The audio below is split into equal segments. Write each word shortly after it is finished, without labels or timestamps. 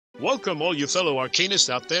Welcome, all you fellow Arcanists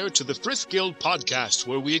out there, to the Frith Guild podcast,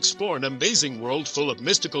 where we explore an amazing world full of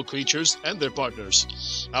mystical creatures and their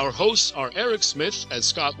partners. Our hosts are Eric Smith and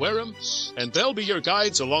Scott Wareham, and they'll be your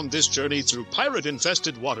guides along this journey through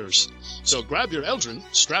pirate-infested waters. So grab your Eldrin,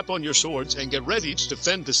 strap on your swords, and get ready to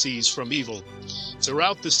defend the seas from evil.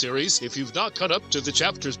 Throughout the series, if you've not caught up to the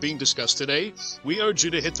chapters being discussed today, we urge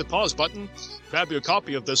you to hit the pause button, grab your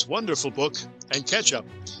copy of this wonderful book, and catch up.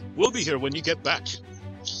 We'll be here when you get back.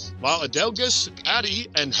 While Adelgis, Addy,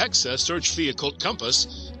 and Hexa search the occult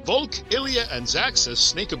compass, Volk, Ilya, and Zaxus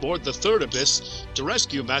sneak aboard the Third Abyss to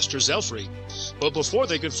rescue Master Zelfry. But before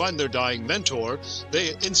they can find their dying mentor,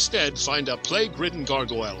 they instead find a plague-ridden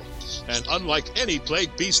gargoyle. And unlike any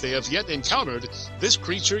plague beast they have yet encountered, this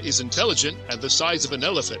creature is intelligent and the size of an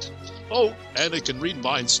elephant. Oh, and it can read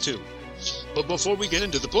minds too. But before we get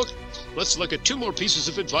into the book, let's look at two more pieces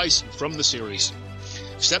of advice from the series.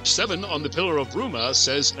 Step 7 on the Pillar of Ruma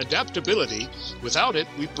says adaptability. Without it,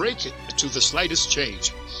 we break it to the slightest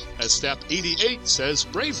change. As Step 88 says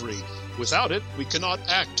bravery. Without it, we cannot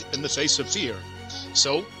act in the face of fear.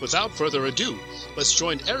 So, without further ado, let's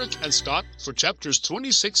join Eric and Scott for chapters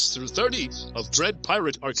 26 through 30 of Dread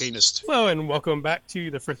Pirate Arcanist. Hello, and welcome back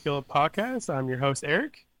to the Frith Guild podcast. I'm your host,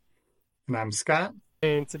 Eric. And I'm Scott.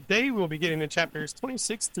 And today we'll be getting to chapters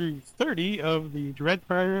 26 through 30 of the Dread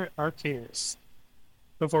Pirate Arcanist.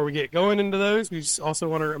 Before we get going into those, we just also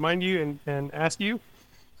want to remind you and ask you,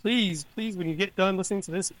 please, when you get done listening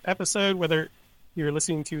to this episode, whether you're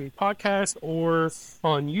listening to a podcast or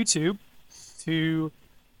on YouTube, to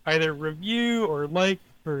either review or like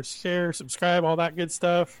or share, subscribe, all that good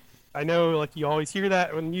stuff. I know like you always hear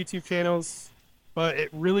that on YouTube channels, but it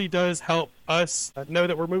really does help us know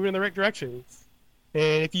that we're moving in the right direction.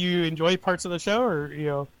 And if you enjoy parts of the show,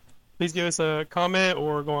 or please give us a comment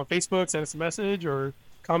or go on Facebook, send us a message, or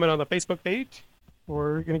comment on the Facebook page.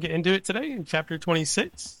 We're going to get into it today in chapter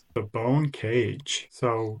 26. The Bone Cage.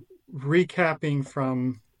 So recapping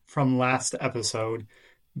from last episode,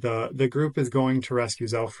 the group is going to rescue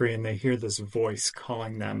Zelfry, and they hear this voice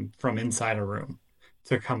calling them from inside a room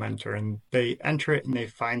to come enter. And they enter it and they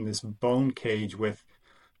find this bone cage with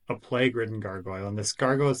a plague-ridden gargoyle. And this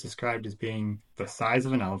gargoyle is described as being the size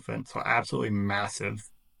of an elephant, so absolutely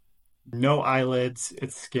massive. No eyelids,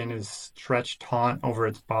 its skin is stretched taut over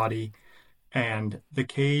its body, and the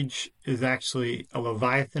cage is actually a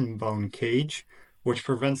Leviathan bone cage, which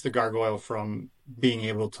prevents the gargoyle from being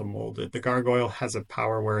able to mold it. The gargoyle has a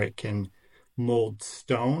power where it can mold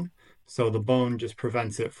stone, so the bone just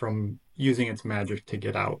prevents it from using its magic to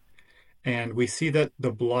get out. And we see that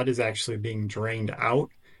the blood is actually being drained out,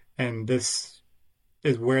 and this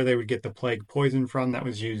is where they would get the plague poison from that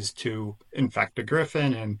was used to infect a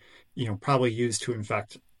griffin and probably used to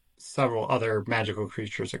infect several other magical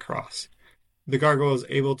creatures across. The gargoyle is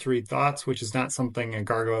able to read thoughts, which is not something a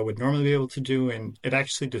gargoyle would normally be able to do, and it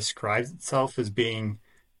actually describes itself as being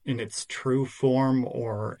in its true form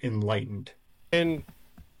or enlightened. And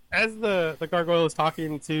as the gargoyle is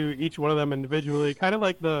talking to each one of them individually, kind of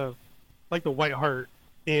like the White Heart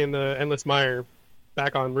in the Endless Mire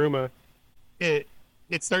back on Ruma, it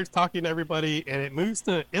starts talking to everybody, and it moves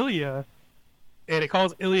to Ilya, and it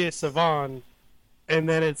calls Ilya Savan, and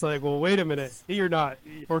then it's like, well, wait a minute, you're not,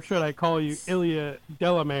 or should I call you Ilya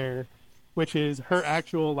Delamere, which is her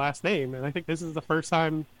actual last name. And I think this is the first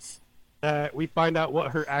time that we find out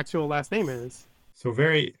what her actual last name is. So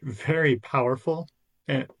very, very powerful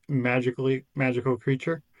and magical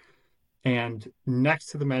creature. And next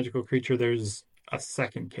to the magical creature, there's a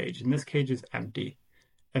second cage, and this cage is empty.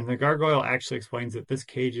 And the gargoyle actually explains that this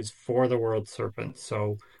cage is for the world serpent.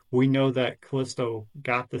 So we know that Callisto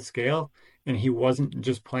got the scale, and he wasn't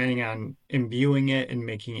just planning on imbuing it and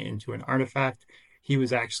making it into an artifact. He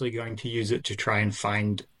was actually going to use it to try and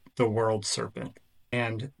find the world serpent.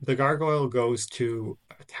 And the gargoyle goes to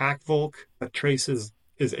attack Volk, but Trace is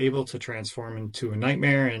able to transform into a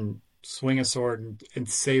nightmare and swing a sword and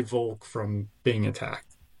save Volk from being attacked.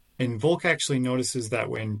 And Volk actually notices that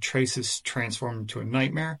when Trace is transformed into a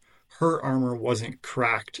nightmare, her armor wasn't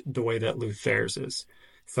cracked the way that Luther's is.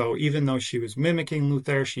 So even though she was mimicking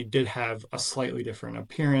Luther, she did have a slightly different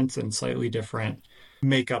appearance and slightly different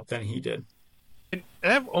makeup than he did. And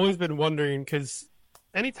I've always been wondering, because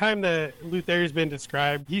anytime that Luther's been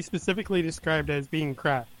described, he's specifically described as being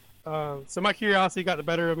cracked. So my curiosity got the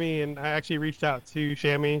better of me, and I actually reached out to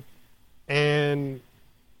Shammy, and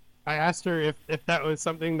I asked her if that was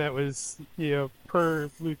something that was, per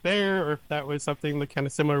Luther, or if that was something that kind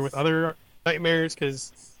of similar with other nightmares,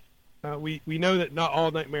 because we know that not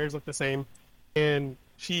all nightmares look the same. And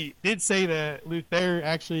she did say that Luther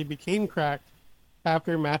actually became cracked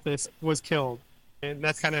after Mathis was killed. And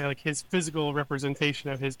that's kind of like his physical representation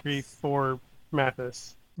of his grief for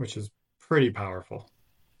Mathis. which is pretty powerful.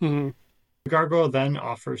 Mm-hmm. The gargoyle then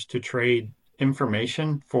offers to trade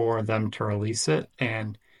information for them to release it,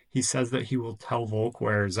 and he says that he will tell Volk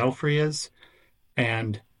where Zelfrey is,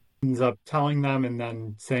 and ends up telling them and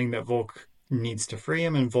then saying that Volk needs to free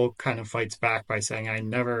him, and Volk kind of fights back by saying, I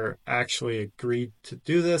never actually agreed to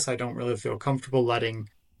do this. I don't really feel comfortable letting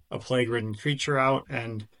a plague-ridden creature out,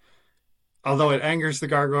 and although it angers the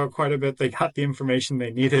gargoyle quite a bit, they got the information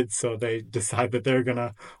they needed, so they decide that they're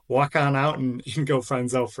gonna walk on out and go find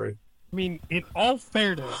Zelfrey. I mean, in all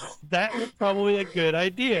fairness, that was probably a good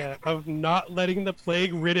idea of not letting the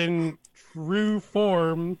plague-ridden true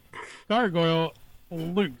form gargoyle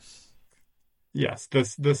loose. Yes,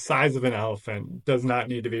 the size of an elephant does not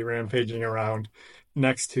need to be rampaging around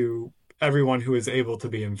next to everyone who is able to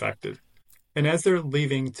be infected. And as they're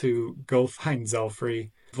leaving to go find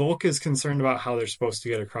Zelfrey, Volk is concerned about how they're supposed to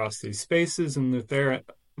get across these spaces, and Luther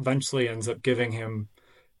eventually ends up giving him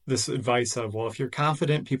this advice of, well, if you're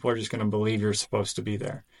confident, people are just going to believe you're supposed to be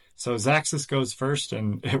there. So Zaxxas goes first,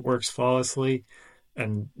 and it works flawlessly,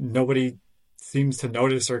 and nobody seems to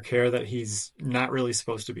notice or care that he's not really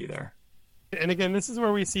supposed to be there. And again, this is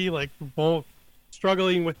where we see like Volk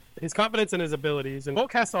struggling with his confidence and his abilities. And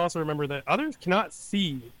Volk has to also remember that others cannot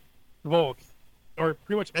see Volk or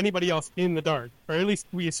pretty much anybody else in the dark, or at least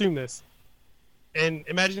we assume this. And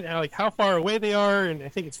imagine how far away they are, and I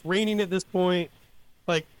think it's raining at this point.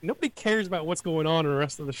 Like, nobody cares about what's going on in the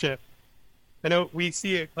rest of the ship. I know we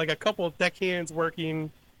see a couple of deckhands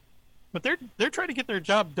working, but they're trying to get their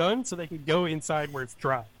job done so they can go inside where it's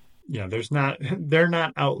dry. Yeah, they're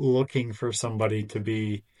not out looking for somebody to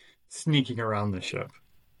be sneaking around the ship.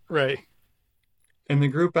 Right. And the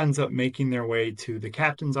group ends up making their way to the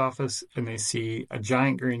captain's office, and they see a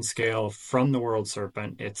giant green scale from the World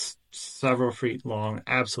Serpent. It's several feet long,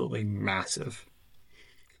 absolutely massive.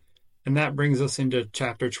 And that brings us into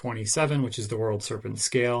chapter 27, which is the World Serpent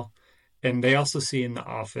scale. And they also see in the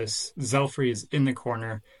office, Zelfrey is in the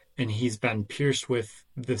corner, and he's been pierced with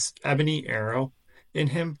this ebony arrow in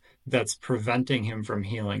him that's preventing him from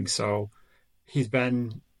healing. So he's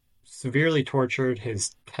been severely tortured.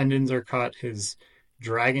 His tendons are cut. His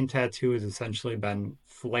dragon tattoo has essentially been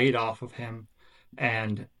flayed off of him.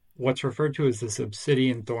 And what's referred to as this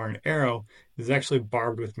obsidian thorn arrow is actually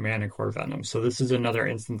barbed with manicore venom. So this is another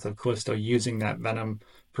instance of Callisto using that venom,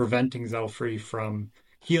 preventing Zelfrey from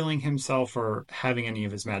healing himself or having any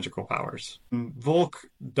of his magical powers. And Volk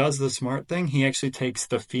does the smart thing. He actually takes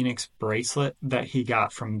the Phoenix bracelet that he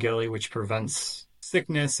got from Gilly, which prevents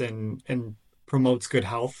sickness and promotes good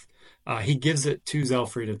health. He gives it to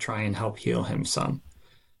Zelfrey to try and help heal him some.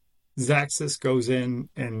 Zaxxas goes in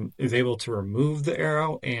and is able to remove the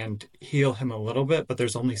arrow and heal him a little bit, but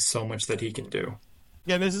there's only so much that he can do.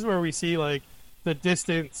 Yeah, this is where we see like the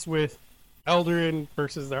distance with Eldarin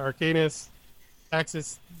versus the Arcanist.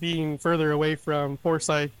 Zaxxas being further away from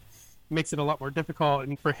Forsyth makes it a lot more difficult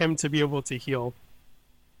and for him to be able to heal.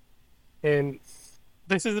 And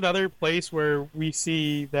this is another place where we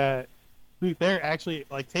see that Luther actually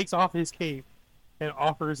takes off his cape and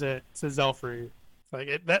offers it to Zelfrey.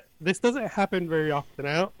 This doesn't happen very often.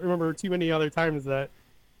 I don't remember too many other times that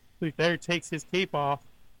Luther takes his cape off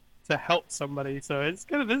to help somebody. So this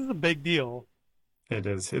is a big deal. It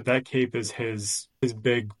is. That cape is his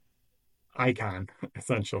big icon,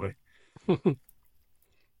 essentially.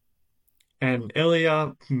 And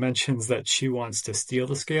Ilya mentions that she wants to steal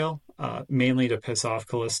the scale, mainly to piss off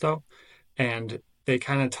Callisto. And they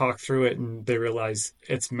kind of talk through it, and they realize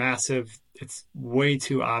it's massive. It's way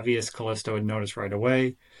too obvious. Callisto would notice right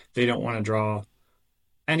away. They don't want to draw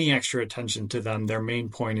any extra attention to them. Their main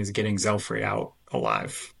point is getting Zelfrey out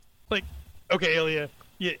alive. Okay, Ilya,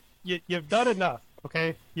 you've done enough,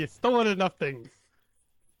 okay? You've stolen enough things.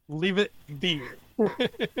 Leave it be.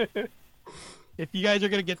 If you guys are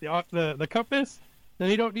going to get the compass,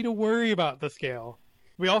 then you don't need to worry about the scale.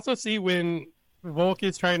 We also see when Volk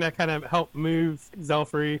is trying to kind of help move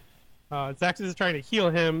Zelfrey, Zaxxas is trying to heal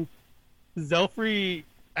him. Zelfrey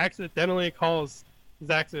accidentally calls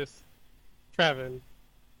Zaxxas Traven.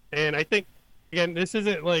 And I think, again, this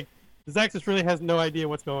isn't Zaxxas really has no idea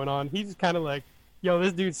what's going on. He's just kind of like, yo,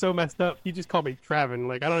 this dude's so messed up. He just called me Traven.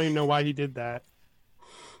 I don't even know why he did that.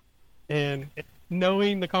 And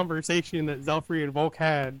knowing the conversation that Zelfrey and Volk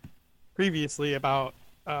had previously about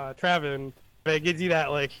Traven, it gives you that,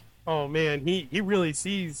 oh man, he really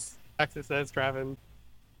sees Zaxxas as Traven.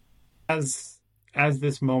 As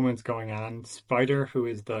this moment's going on, Spider, who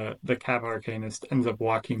is the Cap Arcanist, ends up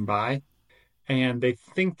walking by, and they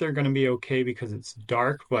think they're going to be okay because it's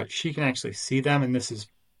dark, but she can actually see them, and this is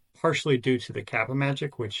partially due to the Kappa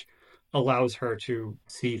magic, which allows her to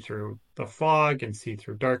see through the fog and see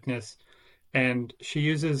through darkness. And she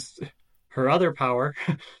uses her other power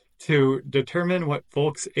to determine what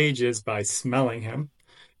Volk's age is by smelling him,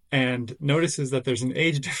 and notices that there's an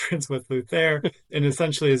age difference with Luther, and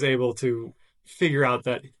essentially is able to figure out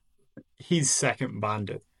that he's second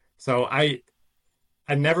bonded. So I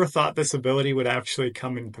never thought this ability would actually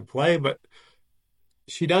come into play, but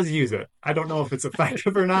she does use it. I don't know if it's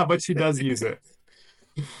effective or not, but she does use it.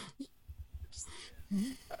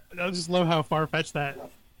 I just love how far-fetched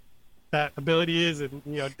that ability is, and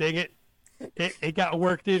dang it, it got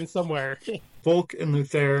worked in somewhere. Volk and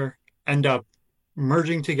Luther end up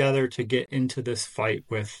merging together to get into this fight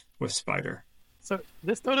with Spider. So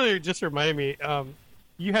this totally just reminded me.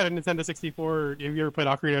 You had a Nintendo 64. Have you ever played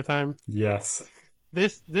Ocarina of Time? Yes.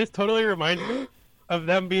 This totally reminds me of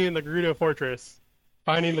them being in the Gerudo Fortress,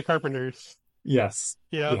 finding the Carpenters. Yes.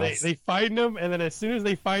 Yes. They find them, and then as soon as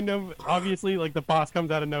they find them, obviously, like, the boss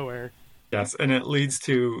comes out of nowhere. Yes, and it leads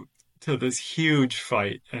to this huge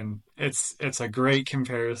fight, and it's a great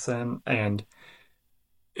comparison, and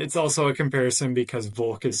it's also a comparison because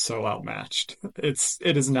Volk is so outmatched.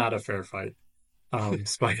 It is not a fair fight.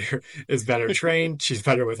 Spider is better trained. She's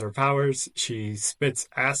better with her powers. She spits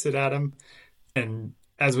acid at him. And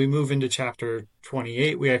as we move into chapter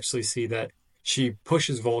 28, we actually see that she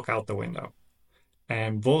pushes Volk out the window.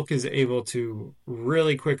 And Volk is able to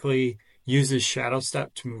really quickly use his shadow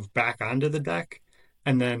step to move back onto the deck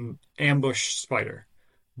and then ambush Spider.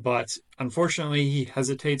 But unfortunately, he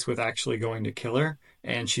hesitates with actually going to kill her,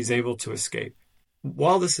 and she's able to escape.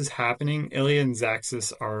 While this is happening, Ilya and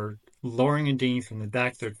Zaxxas are lowering a dinghy from the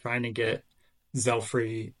deck. They're trying to get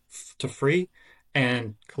Zelfrey to free,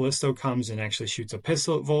 and Callisto comes and actually shoots a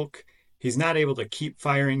pistol at Volk. He's not able to keep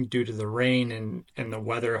firing due to the rain and the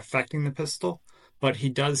weather affecting the pistol, but he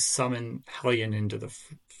does summon Hellion into the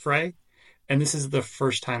fray, and this is the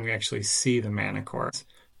first time we actually see the Manticore.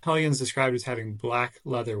 Hellion's described as having black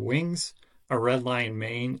leather wings, a red lion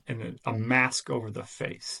mane, and a mask over the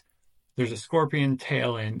face. There's a scorpion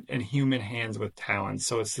tail and human hands with talons.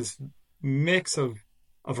 So it's this mix of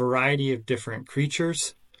a variety of different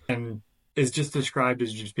creatures, and is just described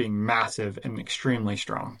as just being massive and extremely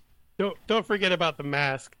strong. Don't forget about the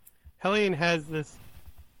mask. Hellion has this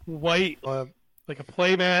white, like a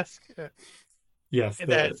play mask. Yes.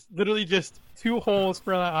 That's literally just 2 holes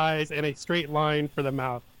for the eyes and a straight line for the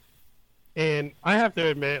mouth. And I have to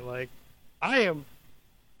admit, like, I am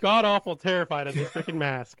god-awful terrified of this freaking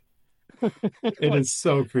mask. It is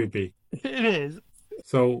so creepy. It is.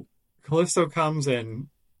 So Callisto comes and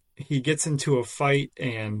he gets into a fight,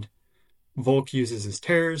 and Volk uses his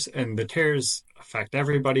tears, and the tears affect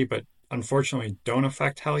everybody, but unfortunately don't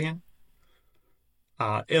affect Hellion.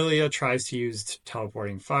 Ilya tries to use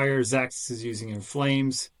teleporting fire. Zaxxas is using in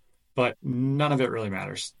flames, but none of it really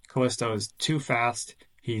matters. Callisto is too fast.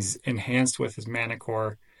 He's enhanced with his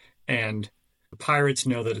Manticore, and the pirates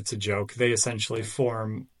know that it's a joke. They essentially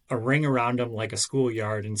form a ring around him like a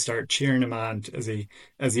schoolyard and start cheering him on as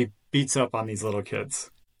he beats up on these little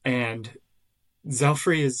kids. And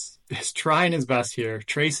Zelfrey is trying his best here.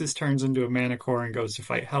 Traces turns into a Manticore and goes to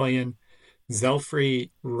fight Hellion.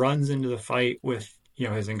 Zelfrey runs into the fight with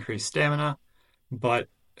his increased stamina, but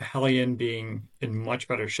Hellion, being in much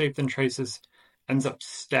better shape than Traces, ends up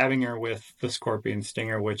stabbing her with the Scorpion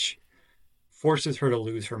Stinger, which forces her to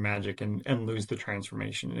lose her magic and lose the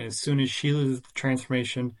transformation. And as soon as she loses the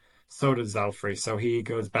transformation, so does Zelfrey. So he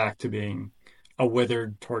goes back to being a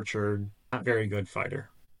withered, tortured, not very good fighter.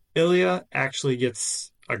 Ilya actually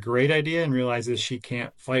gets a great idea and realizes she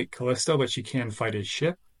can't fight Callisto, but she can fight his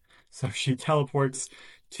ship. So she teleports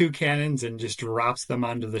 2 cannons and just drops them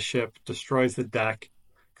onto the ship, destroys the deck.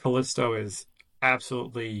 Callisto is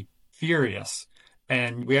absolutely furious.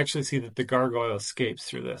 And we actually see that the gargoyle escapes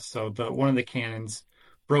through this. So one of the cannons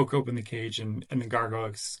broke open the cage, and the gargoyle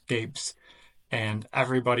escapes. And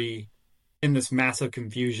everybody in this massive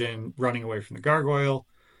confusion running away from the gargoyle,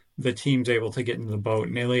 the team's able to get into the boat,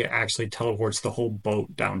 and Ilya actually teleports the whole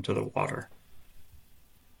boat down to the water.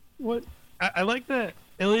 What I like that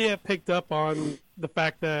Ilya picked up on the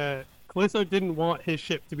fact that Callisto didn't want his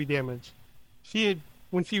ship to be damaged.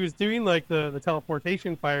 When she was doing like the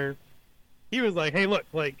teleportation fire, he was like, "Hey, look,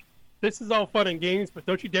 like, this is all fun and games, but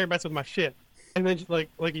don't you dare mess with my ship." And then,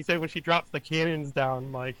 like he said, when she drops the cannons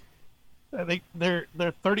down, like, they're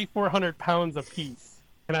 3,400 pounds apiece,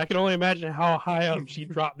 and I can only imagine how high up she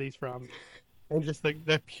dropped these from, and just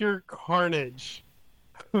the pure carnage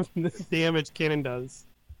this damage cannon does.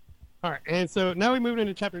 All right, and so now we move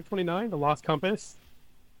into chapter 29, the Lost Compass.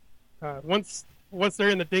 Once they're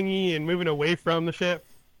in the dinghy and moving away from the ship,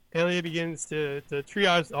 Elia begins to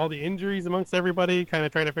triage all the injuries amongst everybody, kind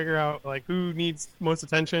of trying to figure out like who needs most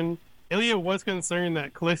attention. Elia was concerned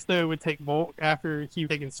that Callisto would take Volk after he'd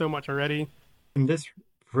taken so much already. And this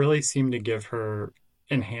really seemed to give her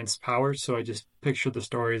enhanced powers. So I just picture the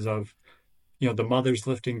stories of, the mothers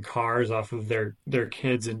lifting cars off of their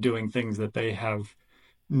kids and doing things that they have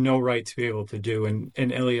no right to be able to do. And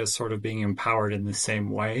Ilya sort of being empowered in the same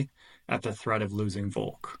way at the threat of losing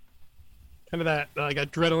Volk. Kind of that like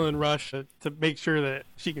adrenaline rush to make sure that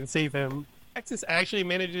she can save him. Texas actually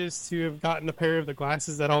manages to have gotten a pair of the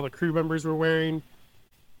glasses that all the crew members were wearing.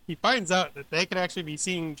 He finds out that they can actually be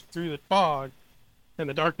seen through the fog and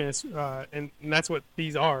the darkness, and that's what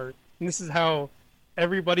these are. And this is how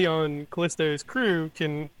everybody on Callisto's crew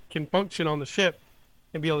can function on the ship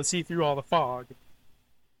and be able to see through all the fog.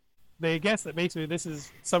 They guess that basically this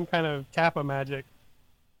is some kind of Kappa magic.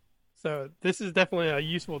 So this is definitely a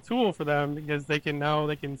useful tool for them because they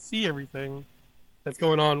can see everything that's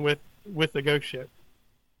going on with the ghost ship.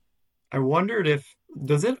 I wondered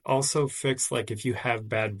does it also fix like if you have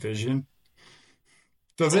bad vision?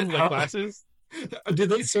 Does it like glasses? Do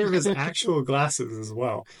they serve as actual glasses as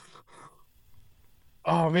well?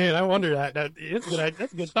 Oh man, I wonder that. That's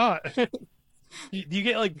a good thought. Do you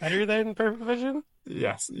get like better than perfect vision?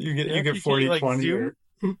 Yes, you get 40, like 20 zoom? or...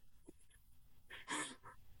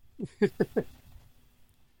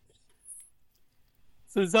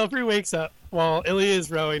 So Zelfrey wakes up while Ilya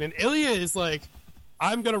is rowing, and Ilya is like,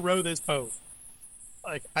 I'm going to row this boat.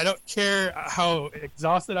 Like, I don't care how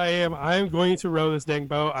exhausted I am. I'm going to row this dang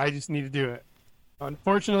boat. I just need to do it.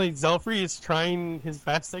 Unfortunately, Zelfrey is trying his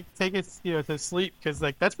best to take it, to sleep because,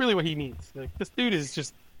 like, that's really what he needs. Like, this dude is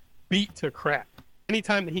just beat to crap.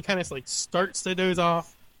 Anytime that he kind of like starts to doze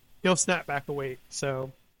off, he'll snap back awake.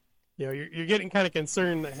 So, you're getting kind of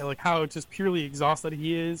concerned that like how just purely exhausted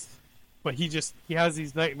he is, but he has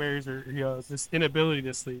these nightmares or this inability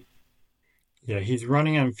to sleep. Yeah, he's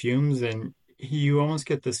running on fumes, and you almost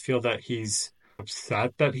get this feel that he's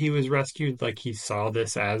upset that he was rescued, like he saw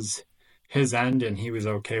this as his end and he was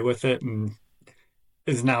okay with it, and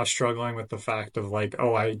is now struggling with the fact of like,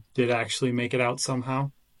 oh, I did actually make it out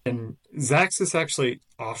somehow. And Zaxxas actually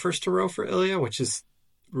offers to row for Ilya, which is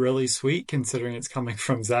really sweet considering it's coming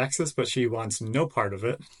from Zaxxas, but she wants no part of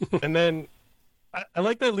it. And then I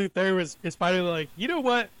like that Luther is finally like, you know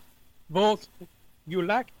what, Volk, you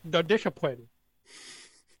lack the discipline.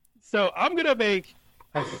 So I'm going to make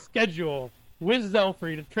a schedule with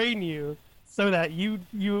Zelfrey to train you so that you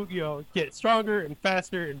get stronger and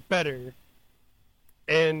faster and better.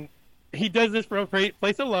 And he does this for a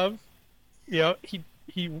place of love.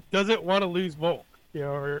 He doesn't want to lose Volk,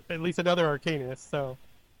 or at least another Arcanist. So,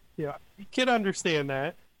 you can understand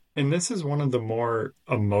that. And this is one of the more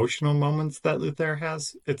emotional moments that Luther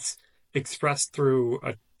has. It's expressed through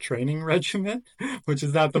a training regimen, which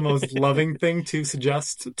is not the most loving thing to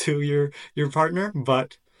suggest to your partner,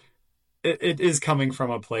 but it is coming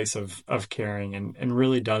from a place of caring and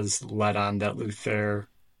really does let on that Luther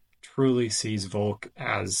truly sees Volk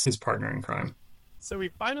as his partner in crime. So we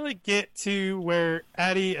finally get to where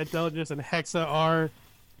Addie, Adelgis, and Hexa are,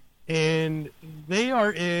 and they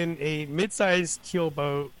are in a mid-sized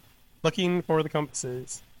keelboat looking for the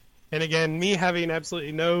compasses. And again, me having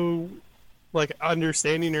absolutely no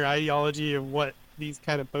understanding or ideology of what these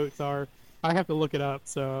kind of boats are, I have to look it up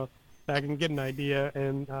so that I can get an idea.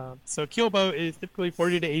 And so keelboat is typically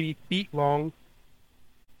 40 to 80 feet long.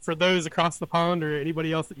 For those across the pond or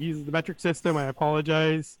anybody else that uses the metric system, I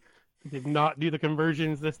apologize. I did not do the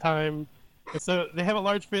conversions this time. And so they have a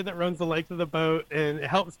large fin that runs the length of the boat, and it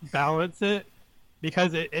helps balance it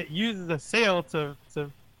because it uses a sail to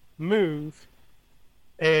move.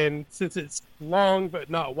 And since it's long but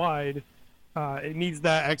not wide, it needs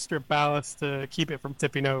that extra ballast to keep it from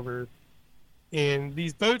tipping over. And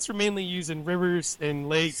these boats are mainly used in rivers and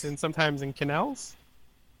lakes and sometimes in canals.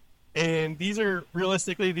 And these are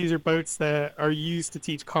boats that are used to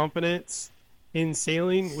teach confidence in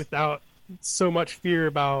sailing without so much fear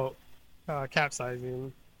about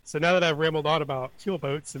capsizing. So now that I've rambled on about keel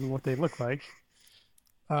boats and what they look like,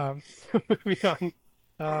 moving on.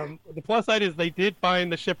 The plus side is they did find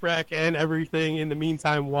the shipwreck and everything in the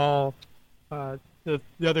meantime while the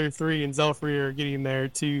other three and Zelfrey are getting there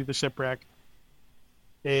to the shipwreck.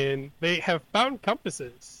 And they have found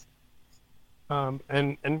compasses. And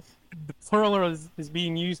the plural is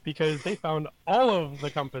being used because they found all of the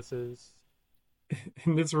compasses.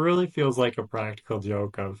 And this really feels like a practical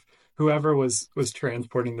joke of whoever was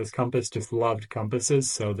transporting this compass just loved compasses,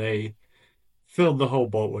 so they filled the whole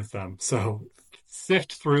boat with them. So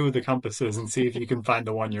sift through the compasses and see if you can find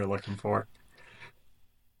the one you're looking for.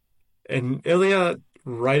 And Ilya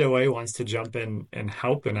right away wants to jump in and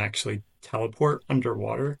help and actually teleport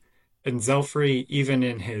underwater. And Zelfrey, even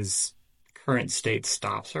in his current state,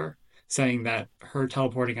 stops her, saying that her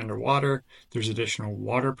teleporting underwater, there's additional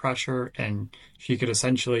water pressure, and she could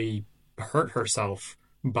essentially hurt herself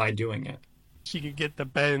by doing it. She could get the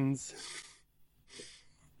bends.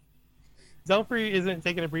 Zelfrey isn't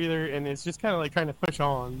taking a breather, and it's just kind of like trying to push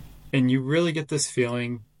on. And you really get this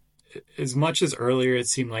feeling, as much as earlier it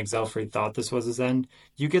seemed like Zelfrey thought this was his end,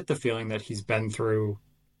 you get the feeling that he's been through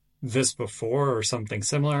this before or something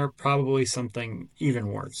similar, probably something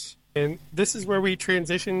even worse. And this is where we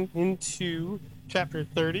transition into chapter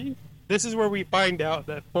 30. This is where we find out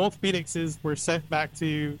that both phoenixes were sent back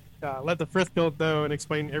to let the Frith Guild know and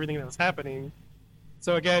explain everything that was happening.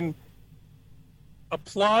 So again,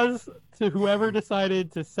 applause to whoever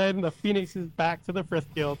decided to send the phoenixes back to the Frith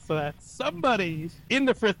Guild so that somebody in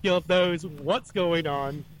the Frith Guild knows what's going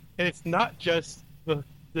on, and it's not just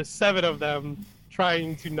the 7 of them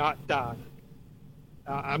trying to not die.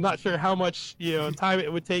 I'm not sure how much time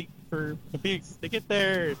it would take for the phoenixes to get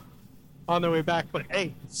there on their way back, but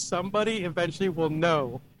hey, somebody eventually will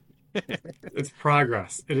know. It's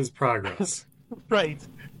progress. It is progress. Right.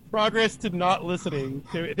 Progress to not listening.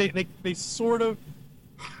 They sort of,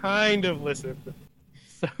 kind of listen.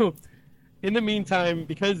 So, in the meantime,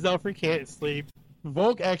 because Zelfrey can't sleep,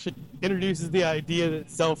 Volk actually introduces the idea that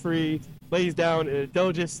Zelfrey lays down and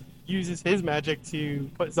Adelgis uses his magic to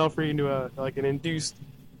put Zelfrey into an induced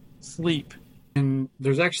sleep. And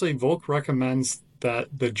there's actually, Volk recommends that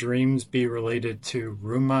the dreams be related to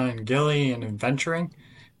Ruma and Gilly and adventuring.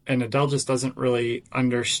 And Adelgis doesn't really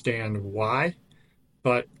understand why,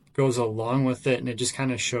 but goes along with it, and it just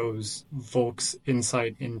kind of shows Volk's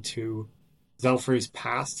insight into Zelfrey's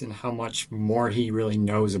past and how much more he really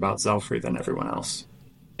knows about Zelfrey than everyone else.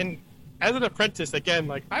 And as an apprentice,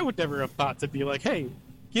 again, I would never have thought to be like, hey,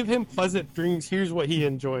 give him pleasant dreams, here's what he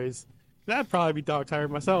enjoys. That'd probably be dog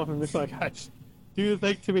tired myself, and it's like, gosh, do the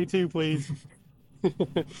thing to me too, please.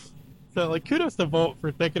 So, kudos to Volk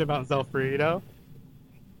for thinking about Zelfrey,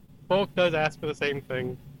 Volk does ask for the same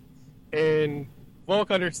thing. And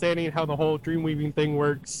Volk, understanding how the whole dream weaving thing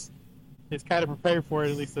works, is kind of prepared for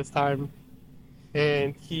it, at least this time.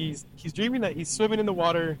 And he's dreaming that he's swimming in the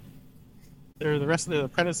water. The rest of the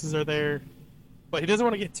apprentices are there. But he doesn't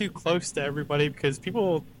want to get too close to everybody because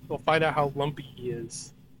people will find out how lumpy he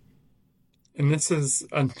is. And this is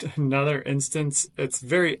another instance. It's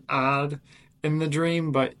very odd in the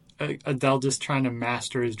dream, but Adele just trying to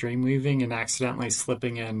master his dream weaving and accidentally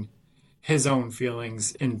slipping in his own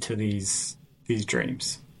feelings into these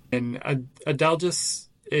dreams. And Adelgis,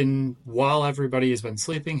 while everybody has been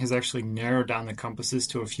sleeping, has actually narrowed down the compasses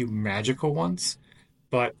to a few magical ones.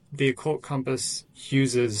 But the occult compass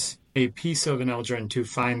uses a piece of an Eldrin to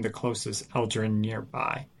find the closest Eldrin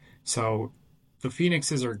nearby. So the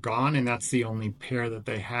phoenixes are gone, and that's the only pair that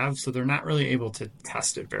they have, so they're not really able to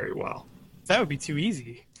test it very well. That would be too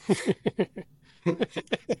easy.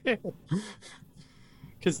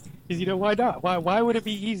 Because why not? Why would it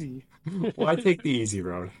be easy? Why take the easy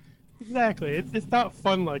road? Exactly. It's not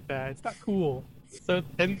fun like that. It's not cool. So,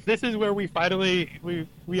 and this is where we finally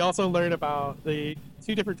we also learn about the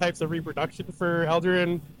 2 different types of reproduction for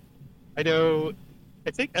Eldrin. I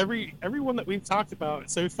think everyone that we've talked about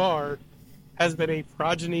so far has been a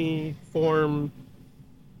progeny form,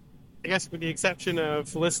 I guess with the exception of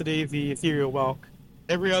Felicity, the ethereal whelk.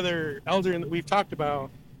 Every other Eldrin that we've talked about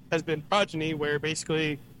has been progeny, where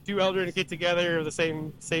basically 2 Eldrin get together of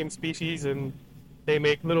the same species and they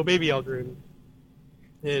make little baby Eldrin.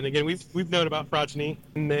 And again, we've known about progeny,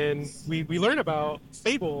 and then we learn about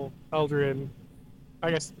fable Eldrin.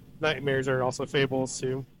 I guess nightmares are also fables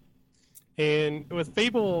too. And with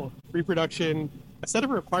fable reproduction, a set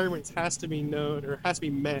of requirements has to be known or has to be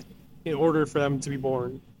met in order for them to be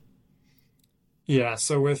born. Yeah,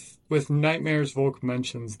 so with Nightmares, Volk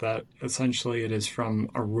mentions that essentially it is from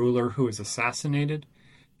a ruler who is assassinated,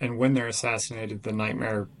 and when they're assassinated, the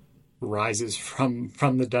nightmare rises from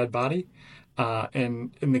the dead body.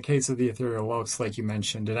 And in the case of the ethereal whelks, like you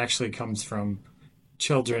mentioned, it actually comes from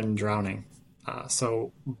children drowning.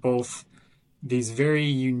 So both these very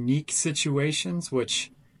unique situations,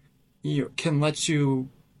 which can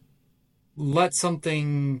let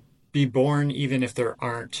something be born even if there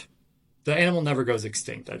aren't. The animal never goes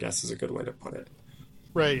extinct, I guess is a good way to put it.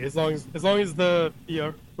 Right. As long as the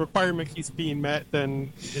requirement keeps being met,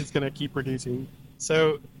 then it's going to keep producing.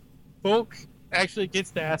 So, Volk actually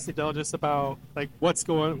gets to ask Adelgis about what's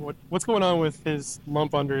going on with his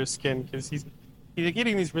lump under his skin, because he's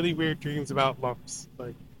getting these really weird dreams about lumps.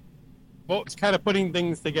 Volk's kind of putting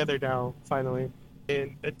things together now finally,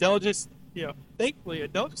 and Adelgis thankfully,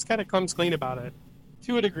 Adele just kind of comes clean about it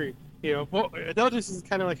to a degree. Well, Adele just is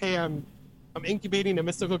kind of like, hey, I'm incubating a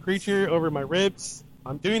mystical creature over my ribs.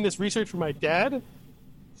 I'm doing this research for my dad.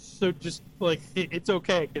 So just like it's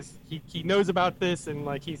okay because he knows about this and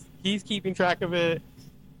like he's keeping track of it.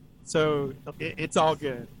 So it's all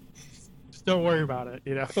good. Just don't worry about it.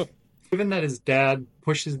 Given that his dad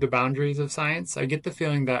pushes the boundaries of science, I get the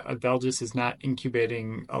feeling that Adelgis is not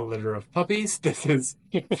incubating a litter of puppies. This is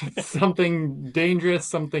something dangerous,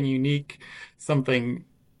 something unique, something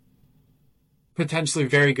potentially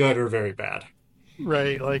very good or very bad.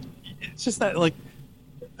 Right. Like it's just that like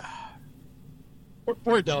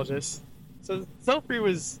poor Adelgis. So Zelfrey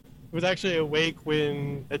was actually awake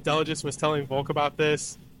when Adelgis was telling Volk about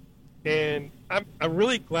this, and I'm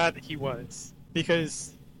really glad that he was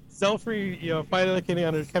because Zelfrey, finally kind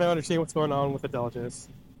of understand what's going on with Adelgis.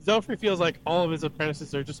 Zelfrey feels like all of his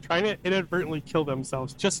apprentices are just trying to inadvertently kill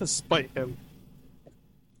themselves just to spite him.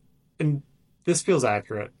 And this feels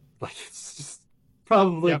accurate. Like, it's just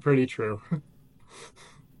probably pretty true.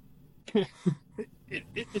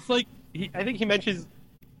 It's like, I think he mentions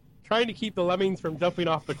trying to keep the lemmings from jumping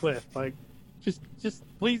off the cliff. Like, just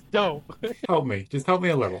please don't. Help me. Just help me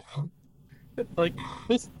a little. Like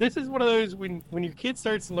this is one of those when your kid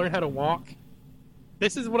starts to learn how to walk.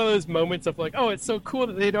 This is one of those moments of like, oh, it's so cool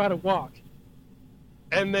that they know how to walk.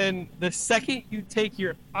 And then the second you take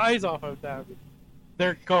your eyes off of them,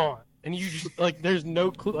 they're gone, and you just like there's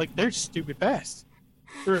no clue. Like they're stupid fast.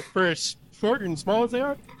 For as short and small as they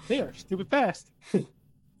are stupid fast.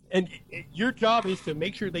 And your job is to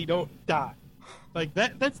make sure they don't die. Like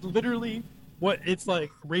that's literally what it's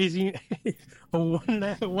like raising a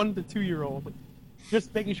 1 to 2 year old,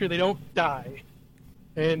 just making sure they don't die.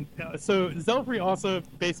 And so Zelfrey also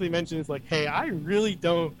basically mentions like, hey, I really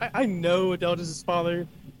don't. I know Adelgis' father, and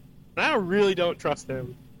I really don't trust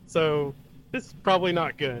him. So this is probably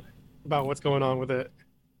not good about what's going on with it.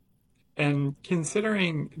 And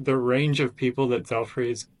considering the range of people that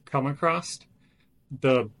Zelfrey's come across,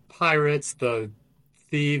 the pirates, the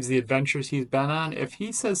thieves, the adventures he's been on, if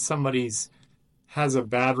he says somebody's has a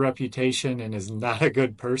bad reputation and is not a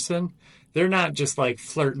good person, they're not just like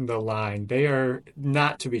flirting the line. They are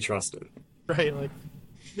not to be trusted. Right, like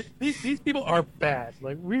these people are bad.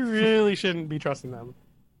 Like we really shouldn't be trusting them.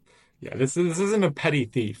 Yeah, this isn't a petty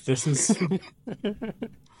thief. This is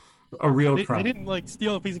a real crime. They didn't like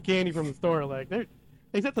steal a piece of candy from the store. Like they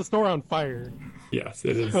set the store on fire. Yes,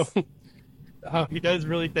 it is. So, he does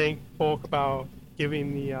really thank Folk about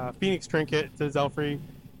giving the Phoenix trinket to Zelfrey.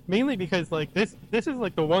 Mainly because like this is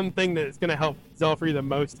like the one thing that's gonna help Zelfrey the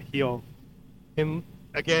most to heal. And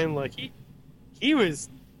again, like he was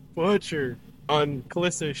butchered on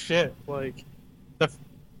Callisto's ship. Like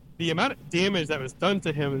the amount of damage that was done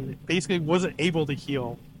to him basically wasn't able to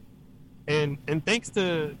heal. And thanks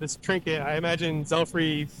to this trinket, I imagine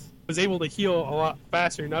Zelfrey was able to heal a lot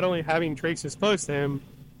faster, not only having Traces close to him,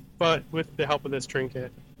 but with the help of this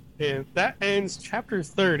trinket. And that ends chapter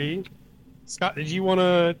 30. Scott, did you want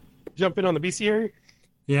to jump in on the bestiary?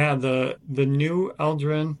 Yeah, the new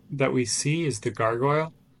Eldrin that we see is the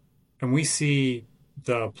gargoyle. And we see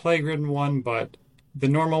the plague-ridden one, but the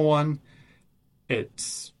normal one,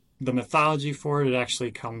 it's the mythology for it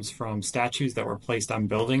actually comes from statues that were placed on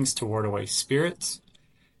buildings to ward away spirits.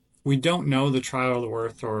 We don't know the trial of the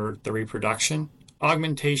worth or the reproduction.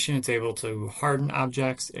 Augmentation, it's able to harden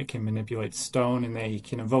objects, it can manipulate stone, and they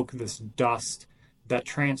can evoke this dust that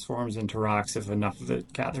transforms into rocks if enough of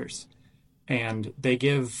it gathers. And they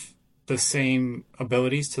give the same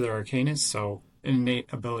abilities to their Arcanists, so an innate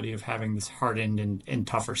ability of having this hardened and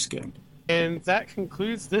tougher skin. And that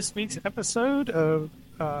concludes this week's episode of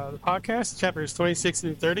the podcast, chapters 26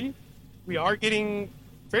 through 30. We are getting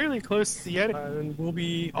fairly close to the end, and we'll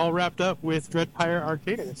be all wrapped up with Dreadpire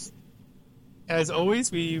Arcanist. As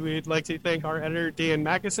always, we would like to thank our editor, Dan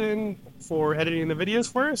Mackison, for editing the videos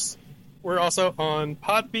for us. We're also on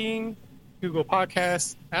Podbean, Google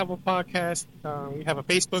Podcasts, Apple Podcasts. We have a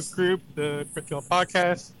Facebook group, the Crypto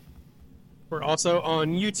Podcast. We're also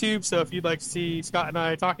on YouTube, so if you'd like to see Scott and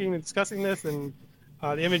I talking and discussing this and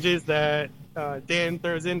the images that Dan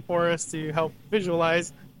throws in for us to help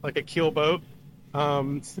visualize, like a keel boat,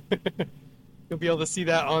 you'll be able to see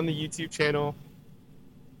that on the YouTube channel.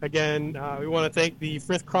 Again, we want to thank the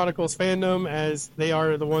Frith Chronicles fandom, as they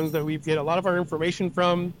are the ones that we get a lot of our information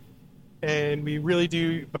from, and we really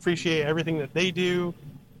do appreciate everything that they do.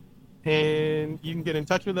 And you can get in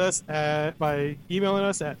touch with us by emailing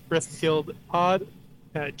us at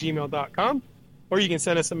frithguildpod@gmail.com, or you can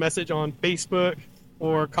send us a message on Facebook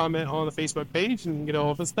or comment on the Facebook page and get all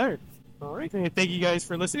of us there. All right, and thank you guys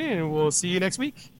for listening, and we'll see you next week.